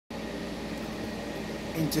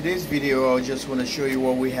In today's video, I just want to show you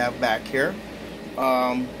what we have back here.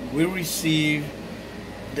 We received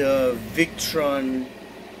the Victron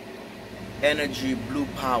Energy Blue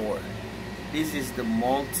Power. This is the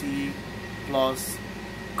Multiplus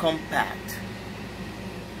Compact.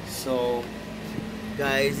 So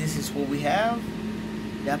guys, this is what we have.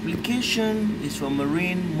 The application is for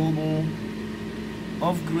marine, mobile,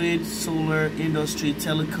 off-grid, solar, industry,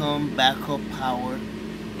 telecom, backup power,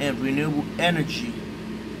 and renewable energy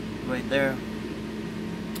right there.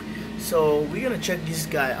 So we're gonna check this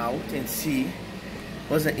guy out and see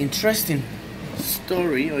what's an interesting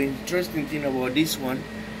story or interesting thing about this one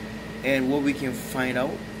and what we can find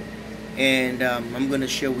out. And I'm gonna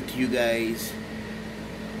share with you guys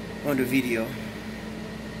on the video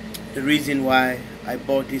the reason why I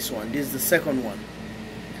bought this one. This is the second one.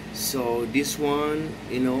 So this one,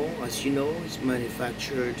 as you know, is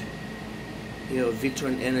manufactured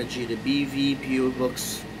Victron Energy, the BV PO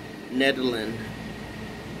Box, Netherlands.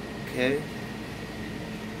 Okay,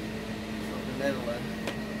 so the Netherlands.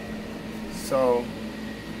 So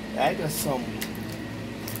I got some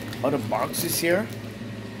other boxes here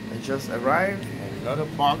that just arrived, and another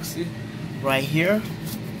box right here.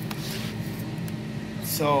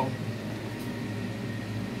 So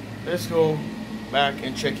let's go back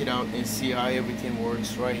and check it out and see how everything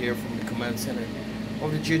works right here from the command center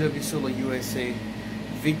of the JW Solar USA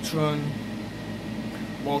Victron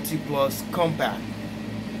Multiplus Compact,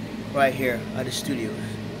 right here at the studios,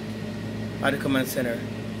 at the command center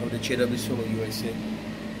of the JW Solar USA.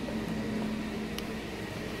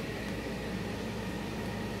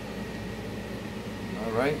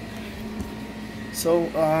 Alright, so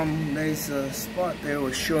there's a spot there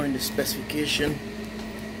was showing the specification,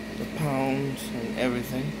 the pounds and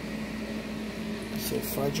everything. So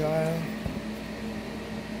fragile.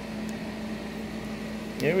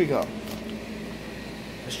 Here we go.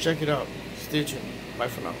 Let's check it out. Stay tuned. Bye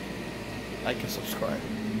for now. Like and subscribe.